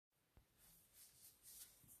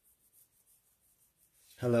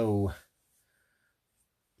Hello,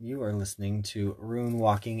 you are listening to Rune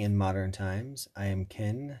Walking in Modern Times. I am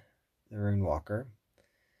Ken, the Rune Walker.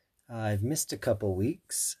 I've missed a couple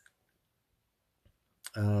weeks.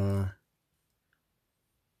 That's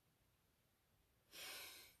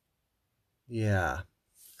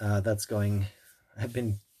going. I've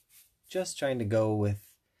been just trying to go with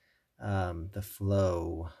the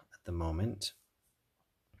flow at the moment.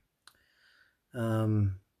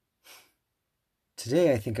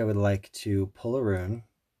 Today I think I would like to pull a rune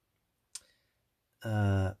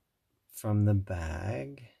from the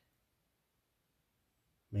bag,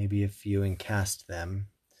 maybe a few, and cast them.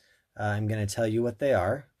 I'm going to tell you what they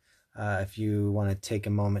are. If you want to take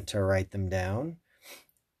a moment to write them down.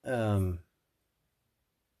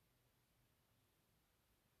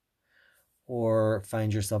 Or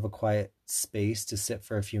find yourself a quiet space to sit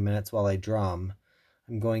for a few minutes while I drum.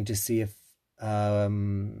 I'm going to see if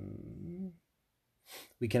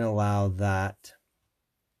we can allow that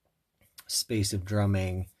space of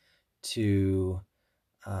drumming to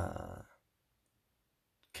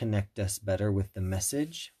connect us better with the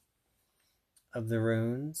message of the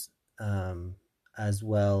runes, as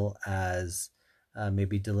well as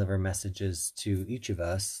maybe deliver messages to each of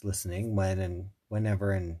us listening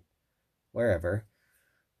whenever and wherever.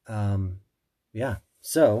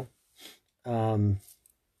 So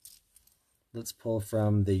let's pull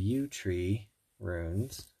from the yew tree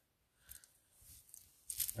runes.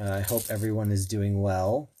 I hope everyone is doing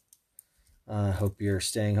well. I hope you're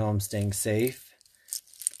staying home, staying safe.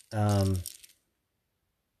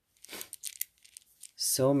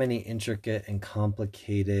 So many intricate and complex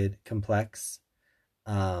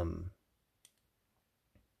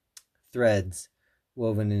threads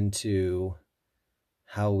woven into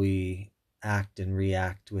how we act and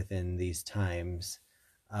react within these times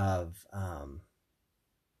of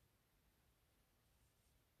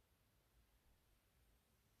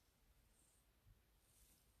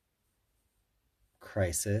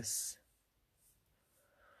crisis.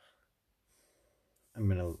 I'm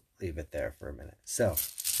going to leave it there for a minute. So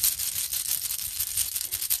let's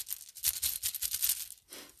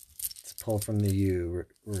pull from the yew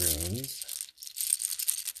runes.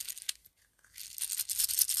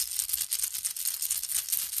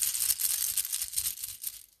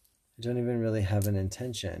 I don't even really have an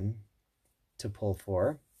intention to pull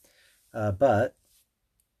for, but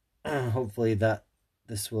hopefully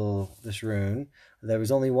this rune, there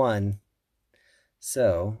was only one,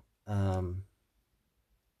 so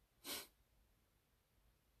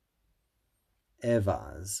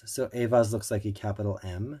Ehwaz. So Ehwaz looks like a capital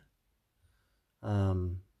M.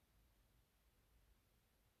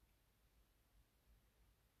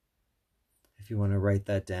 If you want to write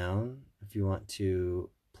that down, if you want to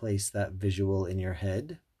place that visual in your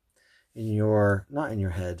head, not in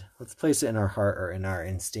your head, let's place it in our heart or in our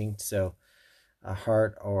instinct. So a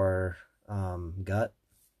heart or gut.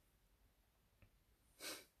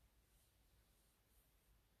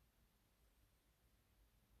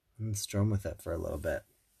 Let's drum with it for a little bit.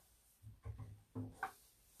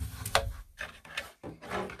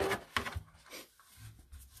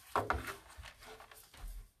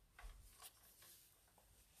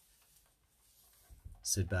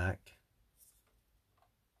 Sit back.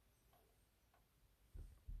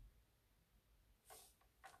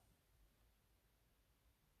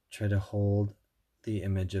 Try to hold the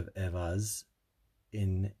image of Ehwaz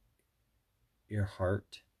in your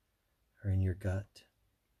heart or in your gut.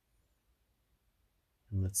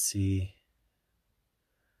 And let's see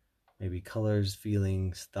maybe colors,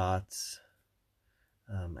 feelings, thoughts,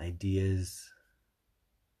 ideas,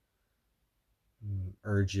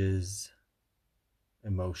 urges,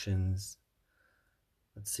 emotions.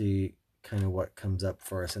 Let's see kind of what comes up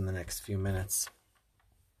for us in the next few minutes.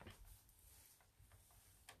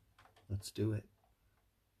 Let's do it.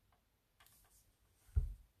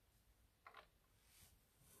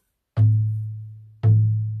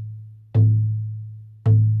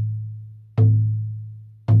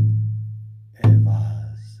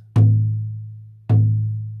 Ehwaz.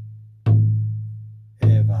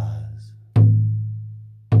 Ehwaz.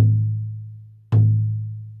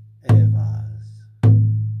 Ehwaz.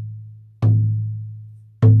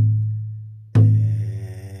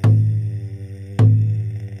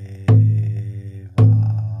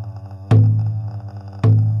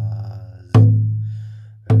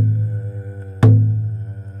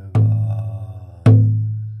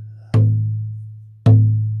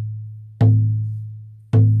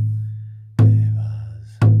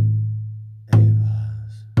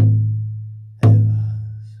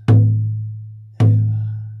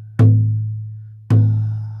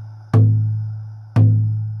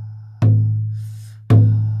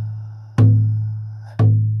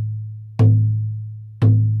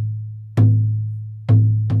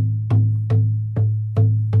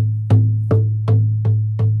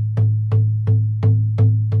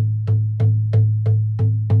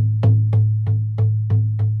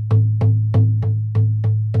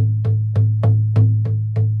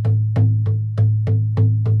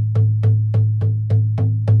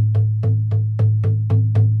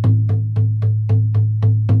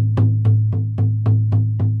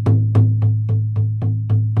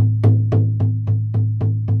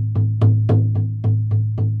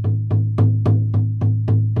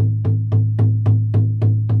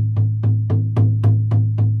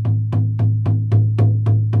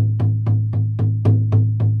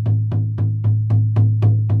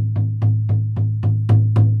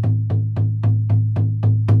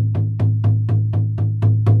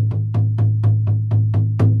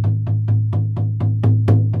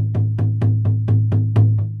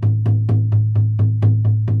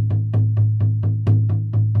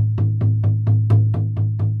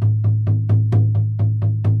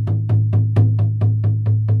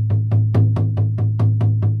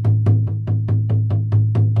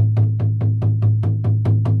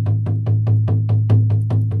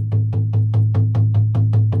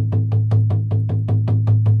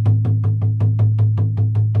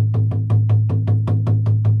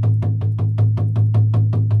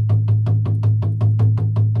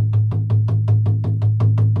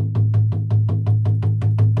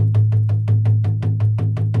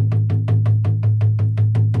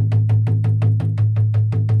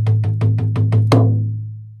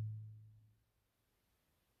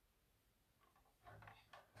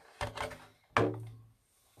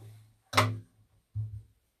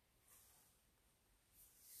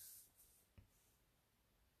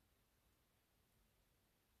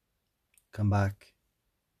 Come back.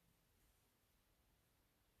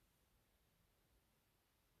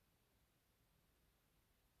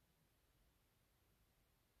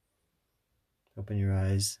 Open your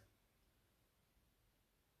eyes.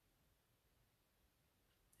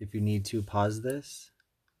 If you need to, pause this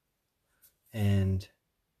and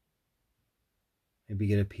maybe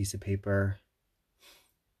get a piece of paper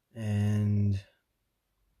and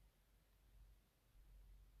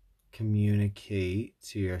communicate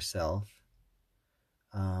to yourself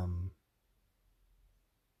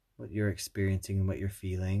what you're experiencing and what you're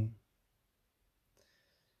feeling,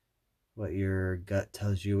 what your gut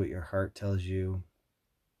tells you, what your heart tells you.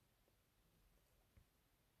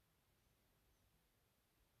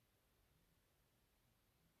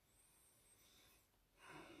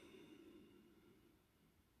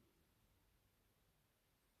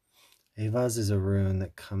 Ehwaz is a rune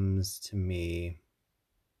that comes to me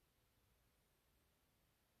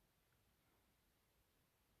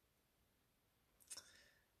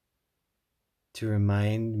to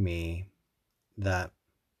remind me that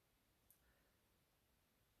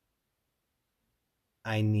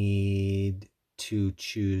I need to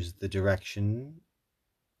choose the direction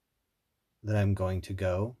that I'm going to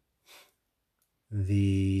go.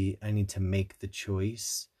 I need to make the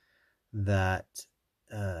choice that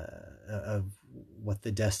of what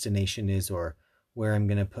the destination is, or where I'm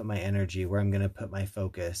going to put my energy, where I'm going to put my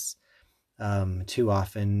focus. Too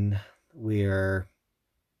often we're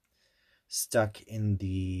stuck in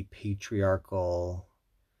the patriarchal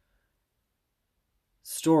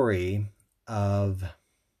story of,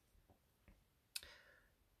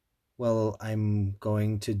 well, I'm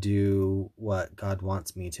going to do what God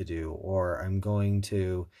wants me to do, or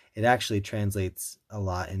it actually translates a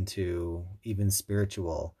lot into even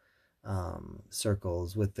spiritual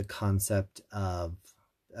circles, with the concept of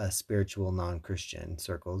spiritual non-Christian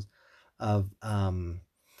circles of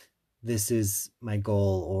this is my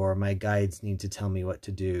goal, or my guides need to tell me what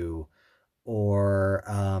to do, or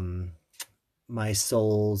my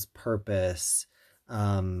soul's purpose,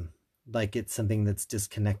 like it's something that's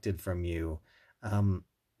disconnected from you.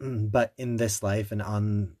 But in this life and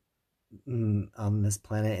on this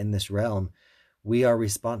planet, in this realm, we are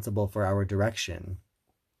responsible for our direction.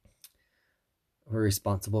 We're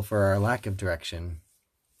responsible for our lack of direction.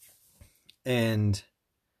 And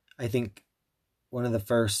I think one of the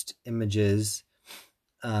first images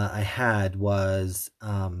I had was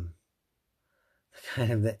kind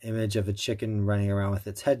of the image of a chicken running around with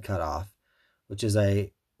its head cut off, which is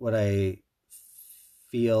what I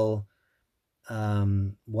feel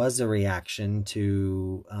was a reaction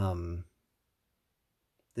to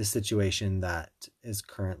the situation that is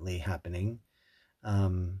currently happening.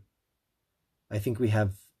 I think we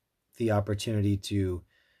have the opportunity to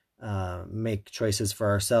make choices for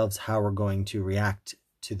ourselves, how we're going to react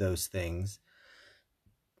to those things,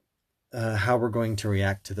 how we're going to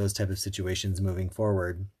react to those type of situations moving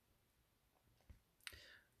forward.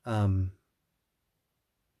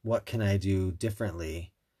 What can I do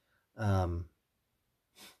differently? How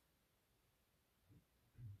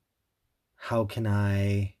can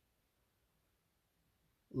I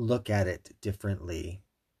look at it differently?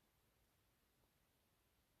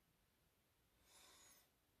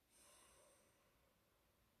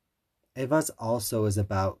 Ehwaz also is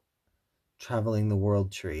about traveling the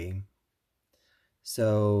world tree.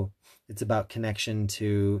 So it's about connection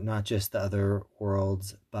to not just the other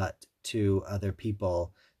worlds, but to other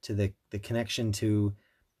people, to the connection to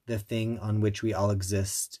the thing on which we all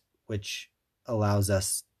exist, which allows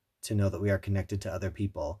us to know that we are connected to other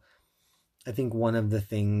people. I think one of the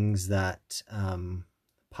things that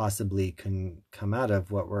possibly can come out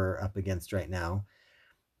of what we're up against right now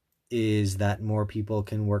is that more people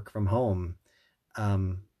can work from home,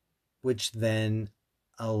 which then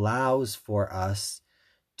allows for us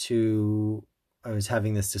to, I was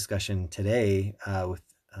having this discussion today with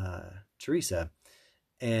Teresa,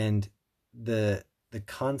 and the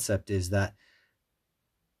concept is that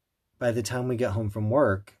by the time we get home from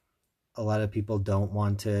work, a lot of people don't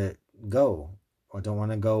want to go, or don't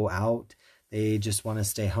want to go out. They just want to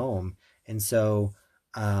stay home. And so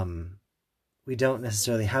we don't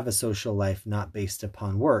necessarily have a social life not based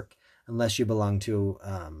upon work, unless you belong to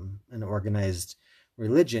an organized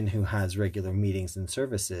religion who has regular meetings and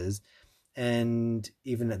services. And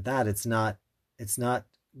even at that, it's not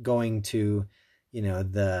going to,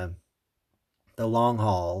 the long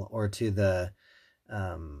haul, or to the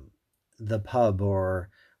pub, or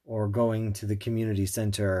going to the community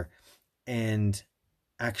center and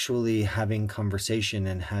actually having conversation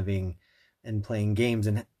and playing games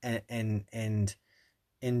and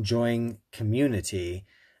enjoying community.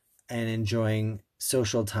 and enjoying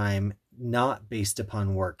social time, not based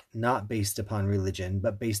upon work, not based upon religion,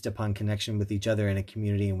 but based upon connection with each other in a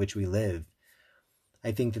community in which we live.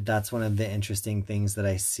 I think that that's one of the interesting things that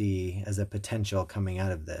I see as a potential coming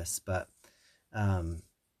out of this. But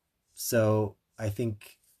so I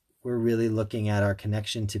think we're really looking at our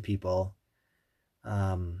connection to people.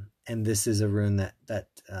 And this is a rune that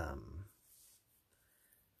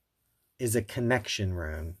is a connection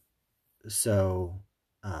rune. So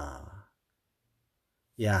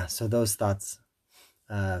yeah, so those thoughts,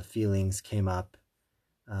 feelings came up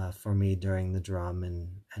for me during the drum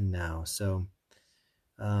and now. So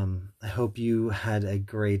I hope you had a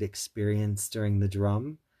great experience during the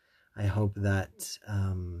drum. I hope that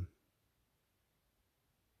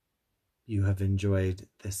you have enjoyed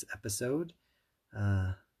this episode.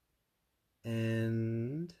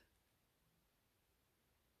 And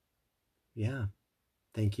yeah,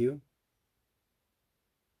 thank you.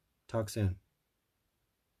 Talk soon.